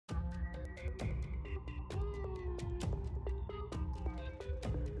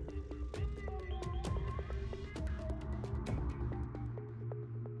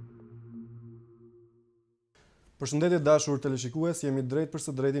Përshëndetje dashur teleshikues, jemi drejt për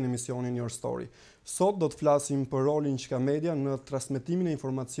së drejti në emisionin Your Story. Sot do të flasim për rolin që ka media në transmetimin e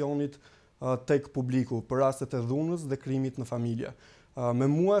informacionit tek publiku për rastet e dhunës dhe krimit në familje. Me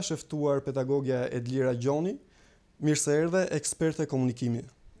mua është e ftuar pedagogja Edlira Gjoni, mirë se erdhe, eksperte komunikimi.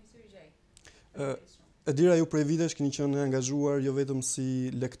 Edlira, ju prej vitesh keni qenë angazhuar jo vetëm si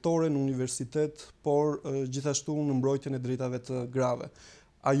lektore në universitet, por gjithashtu në mbrojtjen e drejtave të grave.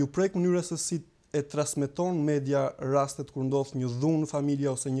 A ju prek mënyra se si e transmeton media rastet kur ndodh një dhunë në familje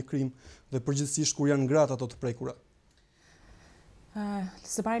ose një krim dhe përgjithsisht kur janë gratë ato të prekura?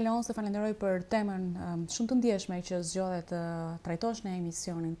 Së pari Leon, se falenderoj për temën shumë të ndjeshme që zgjodhe të trajtosh në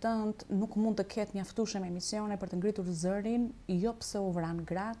emisionin tënd. Nuk mund të ketë mjaftueshëm emisione për të ngritur zërin, jo pse u vran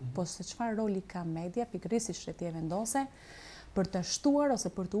gratë, po se çfarë roli ka media, pikërisht si ti e vendose, për të shtuar ose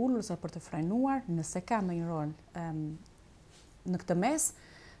për të ulur ose për të frenuar, nëse ka ndonjë rol në këtë mes,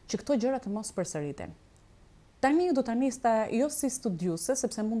 që këto gjëra të mos përsëriten. Tani do ta nista jo si studiuse,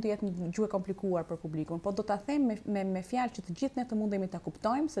 sepse mund të jetë një gjuhë e komplikuar për publikun, po do ta them me fjalë që të gjithë ne të mundemi ta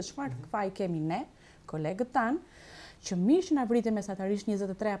kuptojmë se çfarë faji kemi ne, kolegët tan, që mirë që na vritet mesatarisht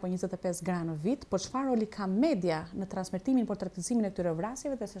 23 apo 25 gra në vit, por çfarë roli ka media në transmetimin por trajtimin e këtyre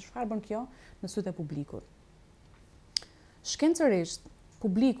vrasjeve dhe se çfarë bën kjo në sytë e publikut. Shkencërisht,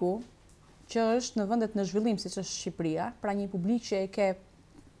 publiku që është në vendet në zhvillim siç është Shqipëria, pra një publik që e ke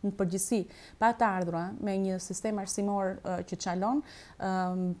në përgjithësi pa të ardhura me një sistem arsimor që çalon,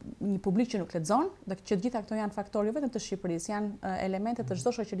 një publik që nuk lexon, dhe që gjitha këto janë faktorë jo vetëm të Shqipërisë, janë elemente të çdo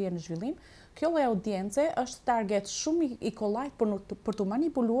shoqërie në zhvillim. Kjo lloj audience është target shumë i kollajt për të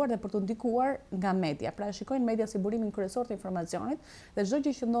manipuluar dhe për të ndikuar nga media. Pra shikojnë media si burimin kryesor të informacionit dhe çdo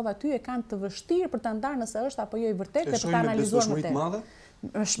gjë që ndodh aty e kanë të vështirë për ta ndarë nëse është apo jo i vërtetë dhe për ta analizuar më tepër.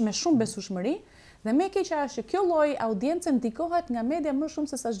 Është me shumë besueshmëri. Dhe me keqja është që kjo lloj audiencë ndikohet nga media më shumë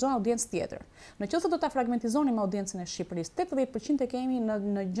se sa çdo audiencë tjetër. Nëse do ta fragmentizonim audiencën e Shqipërisë, 80% e kemi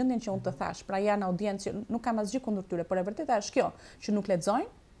në gjendjen që unë të thash, pra janë audiencë që nuk kam asgjë kundër tyre, por e vërteta është kjo, që nuk lexojnë,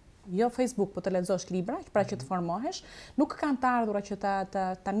 jo Facebook, po të lexosh libra, pra që të formohesh, nuk kanë të ardhura që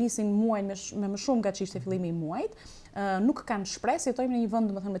ta nisin muajin me më shumë nga çishte fillimi i muajit. Nuk kanë shpresë, jetojmë në një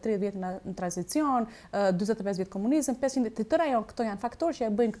vend domethënë me 30 vjet në tranzicion, 45 vjet komunizëm, 500 të tëra këto janë faktorë që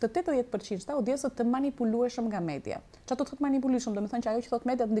e bëjnë këtë 80% të audiencës të manipulueshëm nga media. Çfarë do të thotë manipulueshëm? Domethënë që ajo që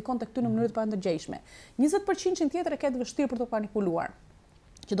thotë media ndikon tek ty në mënyrë të pandërgjeshme. 20% tjetër e ketë vështirë për të manipuluar.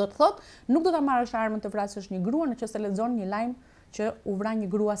 Që do të thotë, nuk do ta marrësh armën të vrasësh një grua nëse lexon një lajm që u vran një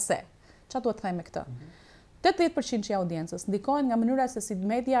grua se. Çfarë duhet të them me këtë? 80% e audiencës ndikohet nga mënyra se si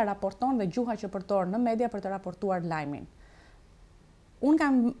media raporton dhe gjuha që përdoren në media për të raportuar lajmin. Unë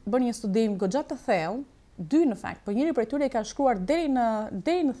kam bërë një studim goxha të thellë, 2 në fakt, por njëri prej tyre i ka shkruar deri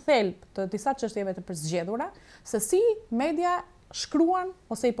në thelb të disa çështjeve të përzgjedhura, se si media shkruan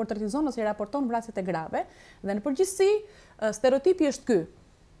ose i portretizon ose i raporton vrasjet e grave, dhe në përgjithësi stereotipi është ky.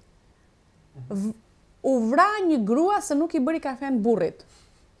 U vra një grua se nuk i bëri kafen burrit.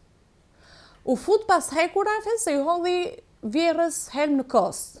 U fut pas hekurave se i hodhi vjerrës helm në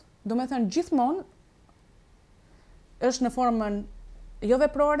kost. Do me thënë gjithmonë është në formën jo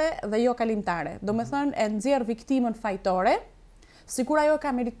veprore dhe jo kalimtare. Do me thënë e nxjerr viktimën fajtore, sikur ajo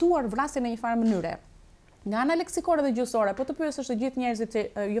ka merituar vrasjen në një farë mënyre. Nga ana leksikore dhe gjuhësore, po të pyesësh të gjithë njerëzit që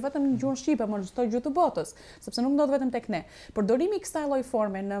jo vetëm në gjuhën shqipe, por në çdo gjuhë të botës, sepse nuk ndodh vetëm tek ne. Përdorimi i kësaj lloj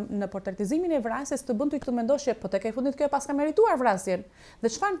forme në portretizimin e vrasjes të bën ty të mendosh që po tek e fundit kjo pas ka merituar vrasjen.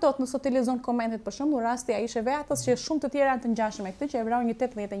 Dhe çfarë ndodh nëse ti lexon komentet, për shembull rasti ai ishte vetës që shumë të tjerë janë të ngjashme me këtë që e vrau një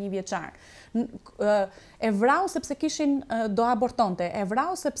 81 vjeçar. E vrau sepse kishin do abortonte, e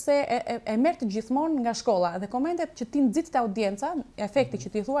vrau sepse e merrte gjithmonë nga shkolla dhe komentet që ti nxitte audienca, efekti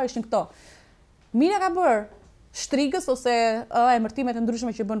që ti thua ishin këto. Mira ka bërë shtrigës ose emërtimet e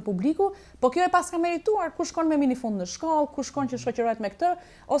ndryshme që bën publiku, po kjo e pas ka merituar, ku shkon me minifund në shkollë, ku shkon që shoqërohet me këtë,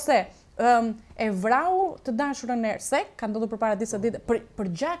 ose e vrau të dashurën e sek, ka ndodhur përpara disa ditë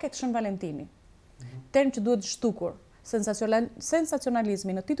për gjaket Shën Valentini. Term që duhet zhtukur.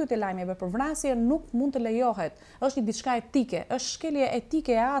 Sensacionalizmi në titujt e lajmeve për vrasje nuk mund të lejohet. Është një diçka etike, është shkelje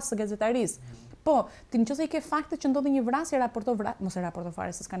etike e së gazetarisë. Po, ti nëse i ke fakte që ndodhi një vrasje, mos e raporto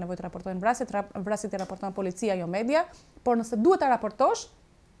fare se s'ka nevojë të raportojnë vrasjet i raporton policia, jo media, por nëse duhet ta raportosh,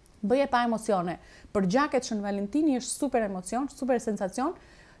 bëje pa emocione. Për gjaket Shën Valentini është super emocion, super sensacion,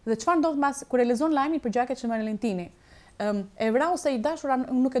 dhe çfarë ndodh mbas kur e lexon lajmin për gjaket Shën Valentini? E vrau se i dashura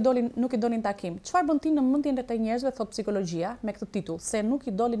nuk i dolin takim. Çfarë bën ti në mendjen e të njerëzve, thot psikologjia, me këtë titull, se nuk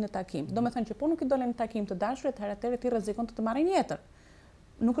i dolin në takim. Do të thonë që po nuk i dolin në takim të dashurit, atëherë ti rrezikon të marrin jetën.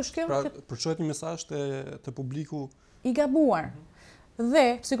 Nuk është kjo pra, përçohet një mesazh te publiku i gabuar.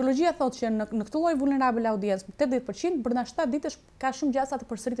 Dhe psikologjia thotë që në këtë lloj vulnerabël audiencë, 80%, brenda 7 ditësh ka shumë gjasa të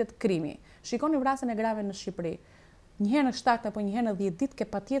përsëritet krimi. Shikoni vrasjen e grave në Shqipëri. Një herë në 7 apo një herë në 10 ditë ke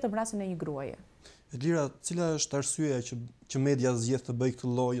patjetër vrasjen e një gruaje. Edlira, cila është arsyeja që media zgjedh të bëjë këtë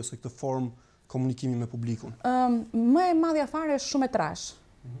lloj ose këtë formë komunikimi me publikun? Më e madhja fare është shumë e trash.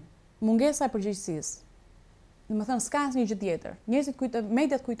 Mungesa e përgjegjësisë. Domethënë s'ka asnjë gjë tjetër. Njerëzit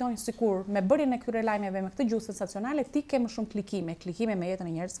mediat kujtojnë sikur me bërjen e këtyre lajmeve me këtë gjuhë sensacionale ti ke më shumë klikime me jetën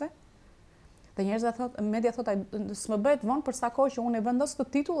e njerëzve. Dhe njerëzit thotë, media thotë, s'më bëhet vonë për sa kohë që unë e vendos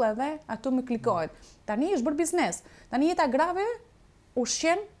këtë titull edhe ato më klikohet. Tani është bërë biznes. Tani jeta grave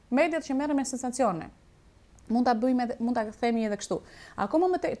ushqen mediat që merren me sensacione. Mund ta themi edhe kështu. Akoma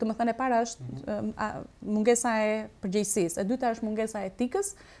më tej, domethënë e para është mungesa e përgjegjësisë, e dyta është mungesa e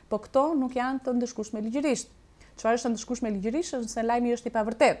etikës, po këto nuk janë të ndëshkueshme ligjërisht. Çfarë është ndëshkueshme ligjërisht është se lajmi është i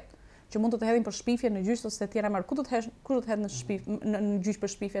pavërtetë, që mund të të hedhin për shpifje në gjyq ose të tjera marrë. Ku do të hedh në gjyq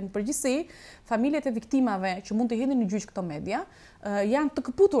për shpifje? Në përgjithësi, familjet e viktimave që mund të hedhin në gjyq këto media janë të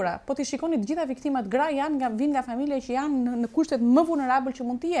këputura. Po ti shikoni të gjitha viktimat gra vinë nga familje që janë në kushtet më vulnerabël që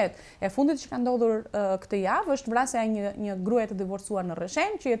mund të jetë. E fundit që ka ndodhur këtë javë është vrasja e një gruaje të divorcuar në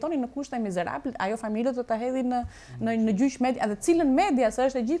Rreshen që jetoni në kushte mizerabël. Ajo familje do ta hedhin në gjyq media, dhe cilën media, se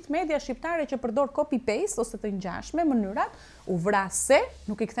është e gjithë media shqiptare që përdor copy paste ose të ngjashme mënyrat, u vrase,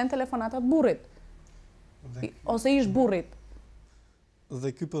 nuk i kthen telefonatat burrit. Ose ish burrit. Dhe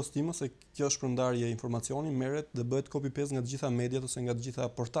ky postim ose kjo shpërndarje e informacionit merret dhe bëhet copy paste nga të gjitha mediat ose nga të gjitha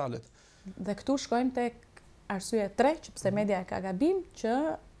portalet. Dhe këtu shkojmë tek arsyeja 3 që pse media ka gabim që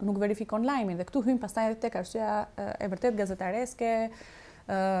nuk verifikon lajmin, dhe këtu hyn pastaj edhe tek arsyeja e vërtet gazetareske,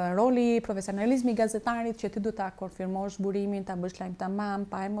 roli, profesionalizmi i gazetarit që ti duhet ta konfirmosh burimin, ta bësh lajm tamam,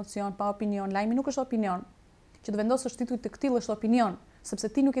 pa emocion, pa opinion. Lajmi nuk është opinion. Që të vendosësh titull të këtij është opinion, sepse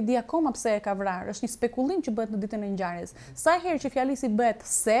ti nuk e di akoma pse e ka vrarë. Është një spekullim që bëhet në ditën e ngjarjes. Sa herë që fjalisi bëhet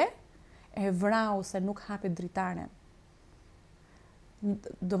se e vrau se nuk hapi dritaren.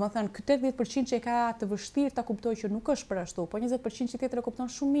 Domethënë, ky 80% që e ka të vështirë ta kuptojë që nuk është për ashtu, po 20% që tjetër e kupton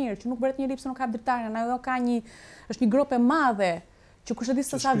shumë mirë, që nuk bëhet një lip se nuk hap dritaren, ajo është një grop e madhe që kush e di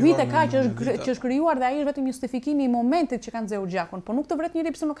se sa vite ka që është krijuar, dhe ai është vetëm justifikimi i momentit që ka nxehur gjakun, po nuk të vret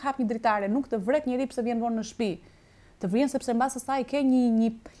njëri pse nuk hap një dritare, nuk të vret njëri pse vjen vonë në shtëpi. Të vjen sepse mbas asaj ke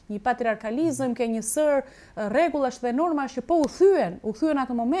një patriarkalizëm, ke një sër rregullash dhe normash që po u thyen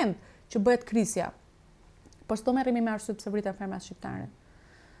atë moment që bëhet krisja. Po s'to merremi me arsye pse vriten fermat shqiptare.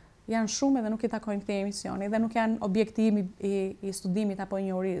 Janë shumë edhe nuk i takojnë këtij emisioni dhe nuk janë objektiv i studimit apo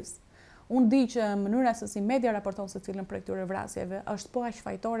njohurisë. Unë di që mënyra se si media raporton se cilën prej këtyre vrasjeve është po aq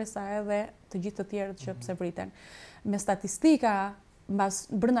fajtore sa edhe të gjithë të tjerët që pse vriten. Me statistika,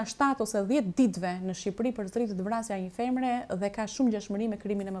 brenda 7 ose 10 ditëve në Shqipëri përsëritet vrasja e një femre dhe ka shumë ngjashmëri me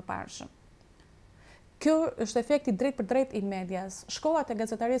krimin e mëparshëm. Kjo është efekti drejt për drejt i medias. Shkollat e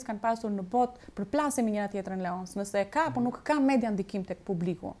gazetarisë kanë pasur në botë përplasje me njëra tjetrën leons, nëse ka apo nuk ka media ndikim tek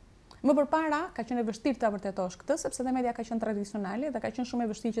publiku. Më përpara ka qenë e vështirë ta vërtetosh këtë, sepse dhe media ka qenë tradicionale dhe ka qenë shumë e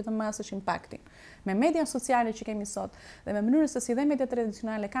vështirë që të masësh impaktin. Me mediat sociale që kemi sot dhe me mënyrën se si dhe mediat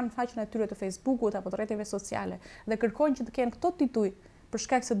tradicionale kanë faqen e tyre të Facebookut apo të rrjeteve sociale dhe kërkojnë që të kenë këto tituj për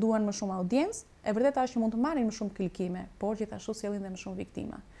shkak se duan më shumë audiencë, e vërteta është që mund të marrin më shumë klikime, por gjithashtu sjellin dhe më shumë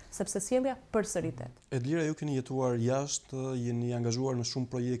viktima, sepse sjellja përsëritet. Edlira, ju keni jetuar jashtë, jeni angazhuar në shumë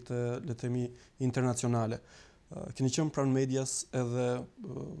projekte, le të themi, internacionale. Keni qenë pranë medias edhe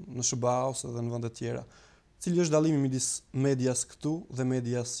në SBA ose edhe në vende të tjera. Cili është dallimi midis medias këtu dhe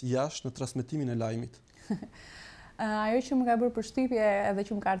medias jashtë në transmetimin e lajmit? Ajo që më ka bërë përshtypje edhe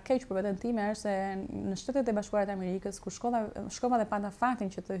që më ka ardhur keq për veten time është se në Shtetet e Bashkuara të Amerikës, kur shkova dhe pata fatin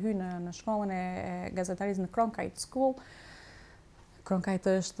që të hyj në shkollën e gazetarisë në Cronkite School.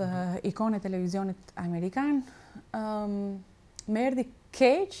 Cronkite është ikonë e televizionit amerikan. Më erdhi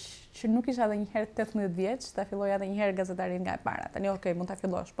keq që nuk isha edhe një herë 18 vjeç, ta filloja edhe një herë gazetarin nga e para. Tani okay, mund ta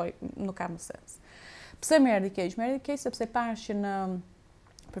fillosh, po nuk ka më sens. Pse më erdhi keq? Më erdhi keq sepse pash që në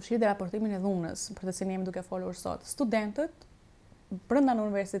përfshirë dhe raportimin e dhunës, për të cilin jemi duke folur sot, studentët brenda në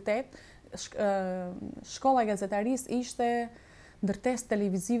universitet, shkolla e gazetarisë ishte ndërtesë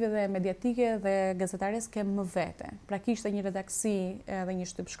televizive dhe mediatike dhe gazetareske më vete. Pra kishte një redaksi dhe një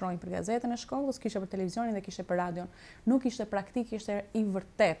shtyp shkronjë për gazetën e shkollës, kishte për televizionin dhe kishte për radion. Nuk ishte praktik, ishte i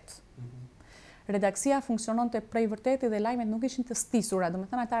vërtet. Redaksia funksiononte prej vërtetit dhe lajmet nuk ishin të stisura,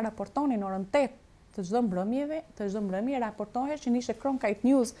 domethënë ata raportonin orën 8 të çdo mbrëmje raportohej që ishte Cronkite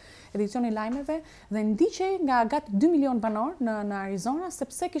News, edicioni i lajmeve, dhe ndiqej nga gati 2 milion banor në Arizona,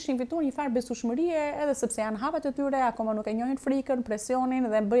 sepse kishin fituar një farë besueshmërie, edhe sepse janë hapat e tyre, akoma nuk e njohin frikën, presionin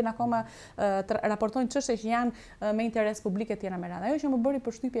dhe bëjnë akoma raportojnë çështje që janë me interes publik e tjera me radhë. Ajo që më bëri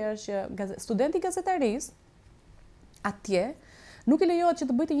përshtypje është që studenti gazetarisë atje Nuk i lejohet që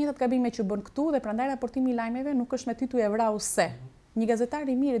të bëjë të njëjtat gabime që bën këtu dhe prandaj raportimi i lajmeve nuk është me ty tu e vrau se. Një gazetar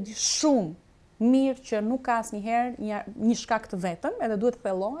i mirë di shumë mirë që nuk ka asnjëherë një shkak të vetëm, edhe duhet të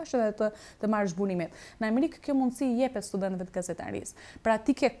thellohesh edhe të marrësh burimet. Në Amerikë kjo mundësi jepet studentëve të gazetarisë. Pra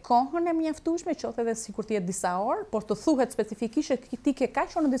ti ke kohën e mjaftueshme, qoftë edhe sikur të jetë disa orë, por të thuhet specifikisht ti ke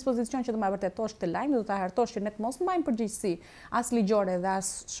kaq në dispozicion që të ma vërtetosh këtë lajm, do ta hartosh që ne të mos mbajmë përgjegjësi as ligjore dhe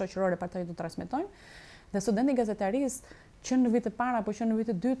as shoqërore për të transmetojmë. Dhe studenti i gazetarisë që në vit të parë apo që në vit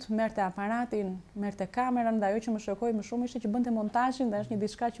të dytë merrte aparatin, merrte kamerën, dhe ajo që më shokoi më shumë ishte që bënte montazhin dhe është një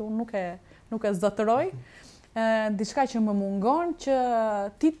diçka që unë nuk e zotëroj. Diçka që më mungon që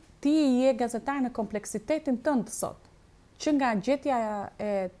ti je gazetar në kompleksitetin tënd sot. Që nga gjetja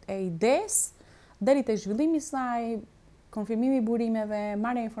e idesë deri te zhvillimi i saj, konfirmimi i burimeve,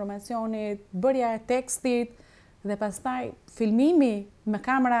 marrja e informacionit, bërja e tekstit, dhe pastaj filmimi me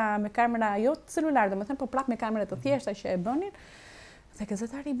kamera jo celular, domethënë po prap me kamera të thjeshta që e bënin,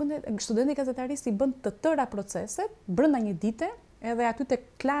 dhe studenti gazetarist i bën të tëra proceset brenda një dite, edhe aty te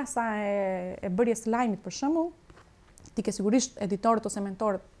klasa e bërjes së lajmit për shembull, ti ke sigurisht editorët ose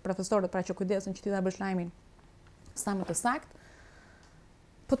mentorët, profesorët pra që kujdesen që ti ta bësh lajmin sa më të saktë.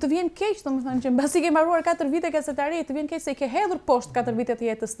 Po të vjen keq, domethënë që mbasi ke mbaruar 4 vite gazetari, të vjen keq se i ke hedhur poshtë 4 vite të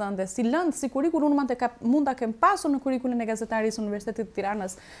jetës tënde. Si lëndë, si kurrikulum mund ta kem pasur në kurrikulin e gazetarisë Universitetit të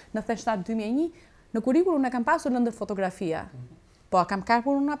Tiranës në theshtat 2001, në kurrikulum e kam pasur lëndër fotografia. Po a kam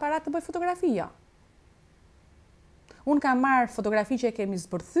kapur në aparat të bëj fotografi? Jo. Unë kam marrë fotografi që e kemi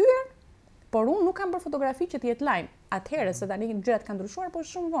zbërthyer, por unë nuk kam bërë fotografi që të jetë lajm. Atëherë se tani gjërat kanë ndryshuar, por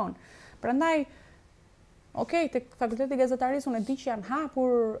shumë vonë. Prandaj okej, tek fakulteti i gazetarisë unë e di që janë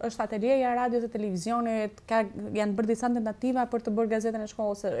hapur, është atelieja radios e televizionit, janë bërë disa tentativa për të bërë gazetën e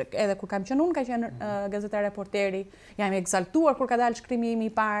shkollës, edhe kur kam qenë unë ka qenë gazetar reporteri, jam ekzaltuar kur ka dalë shkrimi im i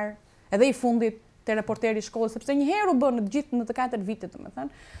parë, edhe i fundit te reporteri i shkollës, sepse një herë u bën në gjithë në të 4 vitet,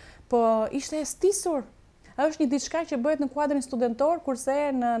 domethënë, po ishte e stisur. Është një diçka që bëhet në kuadrin studentor, kurse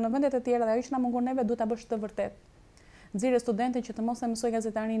në vendet e tjera dhe ajo që na mungon neve duhet ta bësh të vërtetë. Nxirë studentën që të mos e mësoj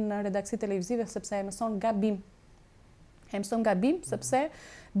gazetarin në redaksi televizive sepse e mëson gabim. E mëson gabim sepse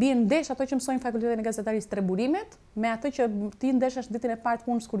bien ndesh ato që mësojnë fakultetin e gazetarisë 3 burimet me ato që ti ndeshash ditën e parë të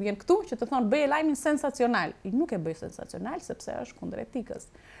punës kur vjen këtu që të thonë bëje lajmin sensacional. I nuk e bëj sensacional sepse është kundër etikës.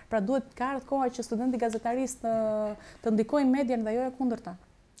 Pra duhet ka ardhur koha që studenti gazetarisë të ndikojnë median dhe jo e kundërta.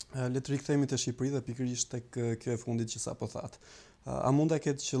 Le të rikthehemi te Shqipëri dhe pikërisht tek kjo e fundit që sapo thatë. A mund ta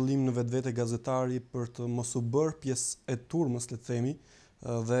ketë qëllim në vetvete gazetari për të mos u bërë pjesë e turmës, le të themi,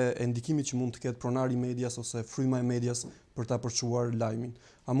 dhe e ndikimit që mund të ketë pronari i medias ose fryma e medias për ta përçuar lajmin?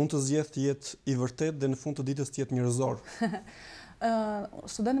 A mund të zgjedhë të jetë i vërtet dhe në fund të ditës të jetë njerëzor?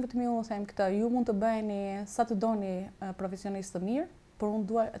 Studentëve të mi unë them këtë, ju mund të bëheni sa të doni profesionistë të mirë, por unë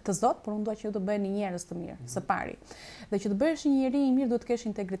dua por unë dua që ju të bëheni njerëz të mirë, së pari. Dhe që të bëhesh një njeri i mirë duhet të kesh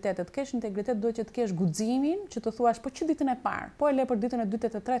integritet. Të kesh integritet duhet që të kesh guximin që të thuash, po që ditën e parë, po e le për ditën e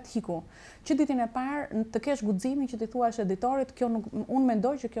dytë e të tretë hiku. Që ditën e parë të kesh guximin që të thuash editorit, unë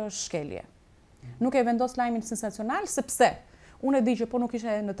mendoj që kjo është shkelje. Nuk e vendos lajmin sensacional sepse unë e di që po nuk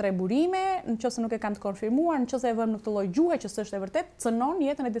ishte në 3 burime, nëse nuk e kam të konfirmuar, nëse e vëm në këtë lloj gjuhe që s'është e vërtet, cënon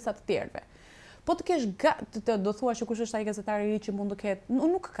jetën e disa të tjerëve. Po të kesh do thuash që kush është ai gazetar i ri që mund të ketë,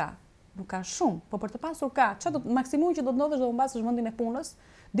 nuk ka shumë, po për të pasur ka, maksimumi që do të ndodhesh do të mbasësh vendin e punës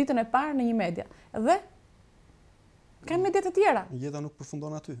ditën e parë në një media. Dhe kanë media të tjera. Jeta nuk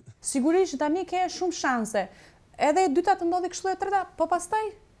përfundon aty. Sigurisht tani ke shumë shanse. Edhe e dyta të ndodhi kështu, e treta, po pastaj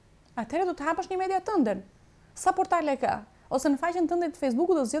atëherë do të hapësh një media tënde. Sa portale ka? Ose në faqen tënde të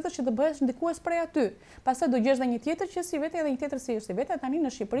Facebookut do zgjedhësh që të bëhesh ndikues prej aty. Pastaj do gjesh edhe një tjetër që si vetë edhe një tjetër si është si vetë. Tani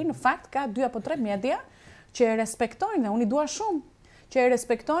në Shqipëri në fakt ka 2 apo 3 media që e respektojnë dhe unë i dua shumë, që e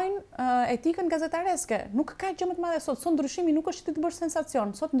respektojnë etikën gazetareske. Nuk ka gjë më të madhe sot. Sot ndryshimi nuk është ti të bësh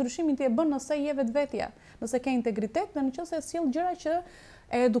sensacion. Sot ndryshimin ti e bën nëse je vetvetja, nëse ke integritet dhe nëse sjell gjëra që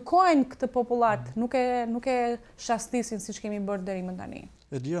e edukojnë këtë popullat, nuk e shastisin siç kemi bërë deri më tani.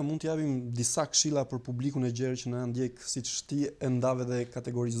 Edlira, mund të japim disa këshilla për publikun e gjerë që na ndjek siç ti e ndave dhe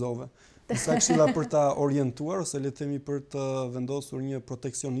kategorizove. Disa këshilla për ta orientuar ose le të themi për të vendosur një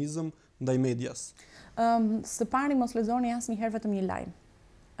proteksionizëm ndaj medias. Së pari mos lexoni asnjëherë vetëm një lajm.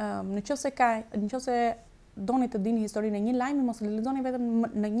 Nëse doni të dini historinë e një lajmi, mos e lexoni vetëm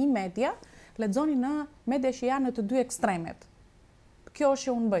në një media, lexoni në media që janë në të dy ekstremet. Kjo është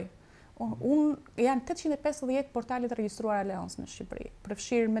që unë bëj. Janë 850 portalet regjistruara Aleans në Shqipëri,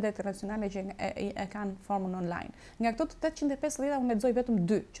 përfshirë media internacionale që e kanë formën online. Nga këto 850 unë lexoj vetëm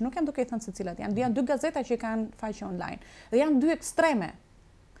 2, që nuk jam duke i thënë se cilat janë 2 gazeta që kanë faqe online. Dhe janë 2 ekstreme.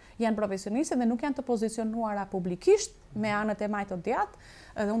 Janë profesionistë dhe nuk janë të pozicionuara publikisht me anët e majtë të djatë,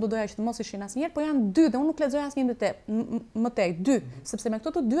 edhe unë do doja që të mos ishin asnjëherë, po janë dy dhe unë nuk lexoj asnjë më tej, dy, sepse me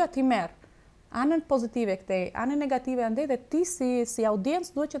këto të dyja ti merr anën pozitive këtej, anën negative andej dhe ti si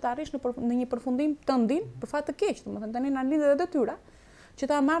audiencë duhet që të arrish në një përfundim të ndin për fat të keq, domethënë tani na lidhet edhe detyra që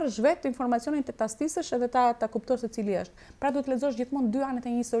ta marrësh vetë informacionin të tastisësh edhe ta kuptosh se cili është. Pra duhet të lexosh gjithmonë dy anët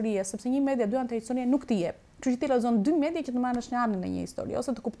e një historie, sepse një media dy anët e historie nuk ti jep. Kështu që ti lexon dy media që të marrësh një anën e një histori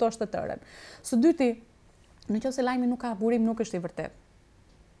ose të kuptosh të tërën. Së dyti, nëse lajmi nuk ka burim, nuk është i vërtetë.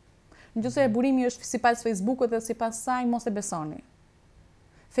 Nëse burimi është sipas Facebookut dhe sipas saj, mos e besoni.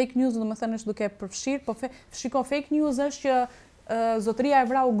 Fake news domethënë është duke përfshirë, po shiko, fake news është që zotëria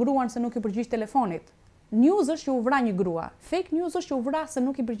e vrau gruan se nuk i përgjigj telefonit. News është që u vra një grua. Fake news është që u vra se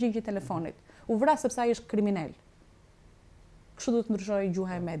nuk i përgjigj telefonit. U vra sepse ai është kriminal. Kështu do të ndryshojë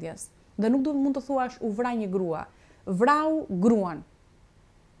gjuha e medias. Dhe nuk mund të thuash u vra një grua. Vrau gruan.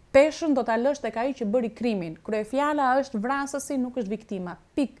 Peshën do ta lësh tek ai që bëri krimin. Kryefjala është vrasësi, nuk është viktima.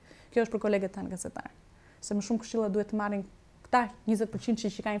 Pik. Kjo është për kolegët tanë gazetarë. Se më shumë këshilla duhet të marrin këta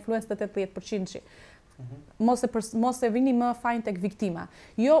 20% që ka influencë të 80%. Mos e vini më fajin tek viktima.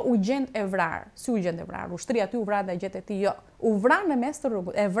 Jo u gjend e vrarë. Si u gjend e vrarë? Ushtria aty u vra dhe gjet e ti. Jo. U vra në mes të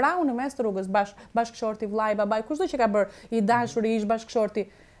rrugës. E vrau në mes të rrugës bashkëshorti, vllai, babai, kushdo që ka bërë i dashur i ish bashkëshorti.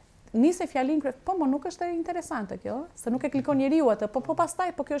 Nise fjalin po nuk është interesante kjo, se nuk e klikon njeriu atë, po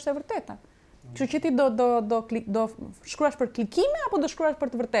pastaj po kjo është e vërteta. Kështu që ti do shkruash për klikime apo do shkruash për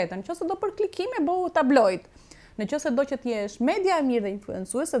të vërtetën? Nëse do për klikime, bëu tabloid. Nëse do që të jesh media e mirë dhe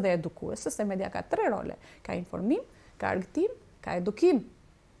influencuese dhe edukuese, se media ka 3 role. Ka informim, ka argëtim, ka edukim.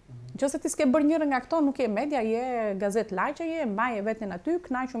 Nëse ti s'ke bërë njërin nga këto, nuk je media, je gazet lajqe, je mbaje veten aty,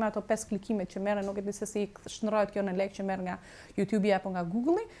 kënaqur me ato 5 klikimet që merren, nuk e di se si shndrohet kjo në lekë që merr nga YouTube-i apo nga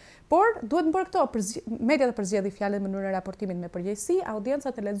Google-i, por duhet të bërë këto, media të përzjedhë fjalët në mënyrë raportimit me përgjegjësi,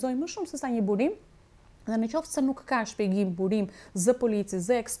 audiencat e lexojnë më shumë se sa një burim. Dhe në qoftë se nuk ka shpjegim, burim, zë polici,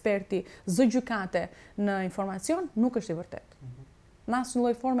 zë eksperti, zë gjykate në informacion, nuk është i vërtetë. Në asnjë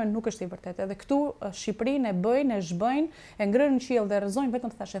lloj forme nuk është i vërtetë. Edhe këtu Shqipërinë e bëjnë, e zhbëjnë, e ngrënë në qiell dhe rrëzojnë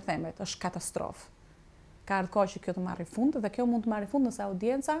vetëm thashë themet. Është katastrofë. Ka ardhur kohë që kjo të marrë fund dhe kjo mund të marrë fund nëse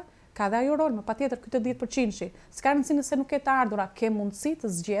audienca ka dhe ajo rol, më patjetër këtë 10%. S'ka rëndësi nëse nuk ke të ardhura, ke mundësi të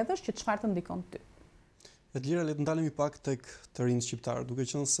zgjedhësh që çfarë të ndikon ty. Edlira, le të ndalemi pak tek të rinjt shqiptar, duke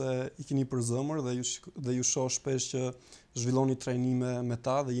qenë se i keni për zëmër dhe ju shoh shpesh që zhvilloni trajnime me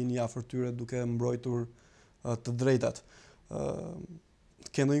ta dhe jeni afër tyre duke mbrojtur të drejtat.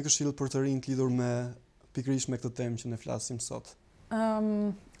 Ke ndonjë këshill për të rinjt lidhur me pikërisht me këtë temë që ne flasim sot?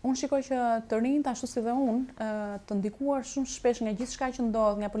 Unë shikoj që të rinjt, ashtu si dhe unë, të ndikuar shumë shpesh nga gjithçka që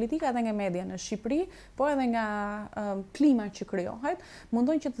ndodh, nga politika dhe nga media në Shqipëri, po edhe nga klima që krijohet,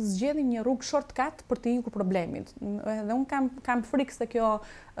 mundojnë që të zgjedhin një rrugë shortcut për të ikur problemit. Dhe unë kam frikë se kjo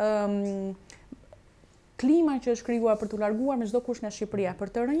klima që është krijuar për të larguar me çdo kush nga Shqipëria, për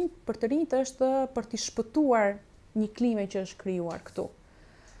të rinjt është për të shpëtuar një klime që është krijuar këtu.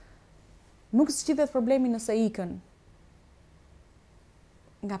 Nuk zgjidhet problemi nëse ikën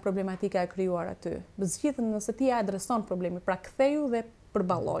nga problematika e krijuar aty. Zgjidhet nëse ti adreson problemin, pra ktheju dhe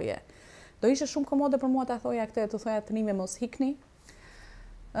përballoje. Do ishte shumë komode për mua ta thoja këtë, të thoja tani me mos hikni.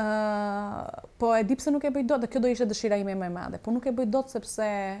 Po e di pse nuk e bëj dot, dhe kjo do ishte dëshira ime më e madhe, po nuk e bëj dot sepse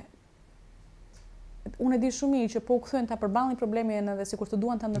unë e di shumë mirë që po u kthyen ta përballin problemin edhe sikur të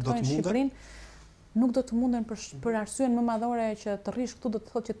duan ta ndërtojnë Shqipërinë, nuk do të munden për arsyen më madhore që të rrish këtu do të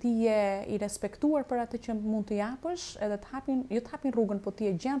thotë që ti je i respektuar për atë që mund të japësh, edhe jo të hapin rrugën, po ti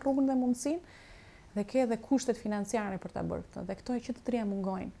e gjen rrugën dhe mundësinë dhe ke edhe kushtet financiare për ta bërë këtë. Dhe këto që të trija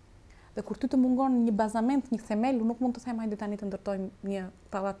mungojnë. Dhe kur ty të mungon një bazament, një themel, nuk mund të them hajde tani të ndërtojmë një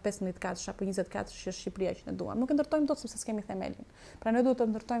pallat 15 katësh apo 20 katësh që është Shqipëria që ne duam. Nuk e ndërtojmë dot sepse s'kemi themelin. Pra ne duhet të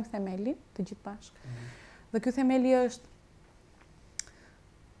ndërtojmë themelin të gjithë bashkë. Dhe ky themeli është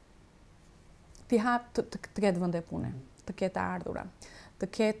të ketë vende pune, të ketë ardhura, të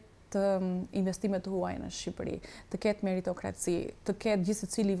ketë investime të huaja në Shqipëri, të ketë meritokraci, të ketë gjithë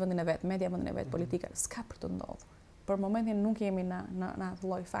secili vendin e vet, media vendin e vet, politika, s'ka për të ndodhur. Për momentin nuk jemi në atë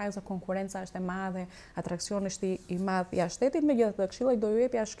lloj faze, konkurenca është e madhe, atraksioni është i madh jashtë shtetit, megjithatë këshilla do ju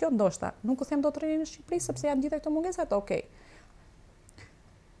jepja kjo ndoshta. Nuk u them do të rrini në Shqipëri sepse janë gjithë këto mungesat, okay.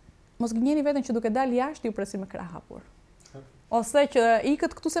 Mos gënjeni veten që duke dalë jashtë ju presim me krah hapur. Ose që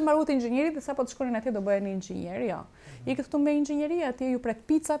ikët këtu se mbarut inxhinierit dhe sapo të shkonin atje do bëhen inxhinier, jo. Ikët këtu me inxhinieri, atje ju pret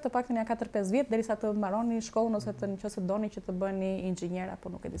pica të paktën ja 4-5 vjet derisa të mbaroni shkollën ose nëse doni që të bëheni inxhinier apo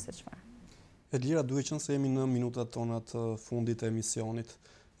nuk e di se çfarë. Edlira, duhet qenë se jemi në minutat tona të fundit të emisionit.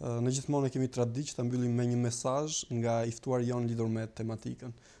 Ne gjithmonë kemi traditë që ta mbyllim me një mesazh nga i ftuar jon lidhur me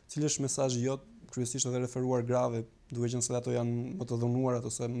tematikën. Cili është mesazhi jot, kryesisht edhe referuar grave, duke qenë se ato janë më të dhunuara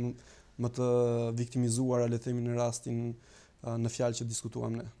ose më të viktimizuara, le të themi në rastin në fjalë që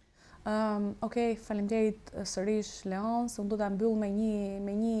diskutuam ne. Okej, faleminderit sërish Leon, se unë do ta mbyll me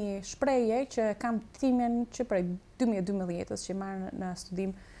një shprehje që kam timen që prej 2012-s që marr në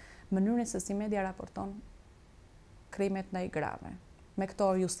studim mënyrën se si media raporton krimet ndaj grave. Me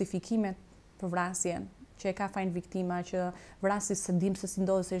këto justifikimet për vrasjen, që e ka fajin viktima, që vrasi se dim se si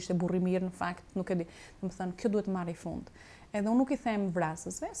ndodhi, se ishte burr i mirë në fakt, nuk e di. Domethënë, kjo duhet të marrë fund. Edhe unë nuk i them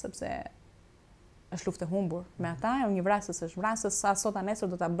vrasësve, sepse është luftë e humbur me ata, një vrasës është vrasës, sa sot a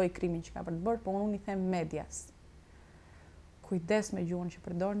nesër do ta bëj krimin që ka për të bërë, por unë i them medias. Kujdes me gjuhën që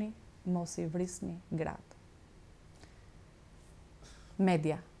përdorni, mos i vrisni gratë.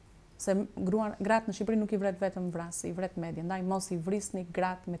 Media. Se gratë në Shqipëri nuk i vret vetëm vrasi, i vret media. Ndaj mos i vrisni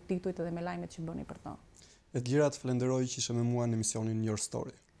gratë me titujt edhe me lajmet që bëni për to. Edlira, të falenderoj që ishe me mua në emisionin Your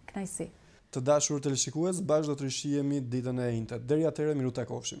Story. Kënaqësi. Të dashur teleshikues, bashkë do të rishihemi ditën e njëjtë. Deri atëherë, miru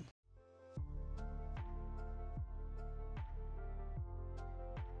takofshim.